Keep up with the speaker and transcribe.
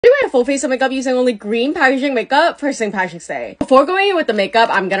full face of makeup using only green packaging makeup for St. Patrick's Day. Before going in with the makeup,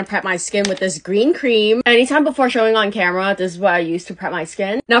 I'm gonna prep my skin with this green cream. Anytime before showing on camera, this is what I use to prep my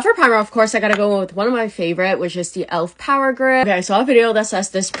skin. Now for primer, of course, I gotta go in with one of my favorite, which is the e.l.f. Power Grip. Okay, I saw a video that says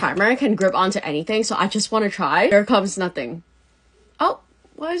this primer can grip onto anything, so I just want to try. Here comes nothing. Oh,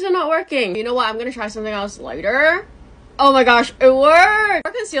 why is it not working? You know what? I'm gonna try something else lighter. Oh my gosh, it worked!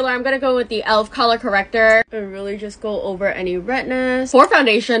 For concealer, I'm gonna go with the e.l.f. Color Corrector and really just go over any redness. For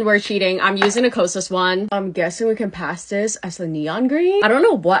foundation, we're cheating. I'm using a Kosas one. I'm guessing we can pass this as a neon green. I don't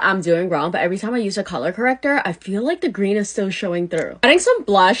know what I'm doing wrong, but every time I use a color corrector, I feel like the green is still showing through. Adding some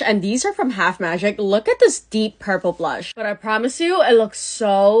blush, and these are from Half Magic. Look at this deep purple blush. But I promise you, it looks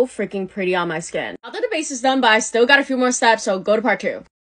so freaking pretty on my skin. Now that the base is done, but I still got a few more steps, so go to part 2.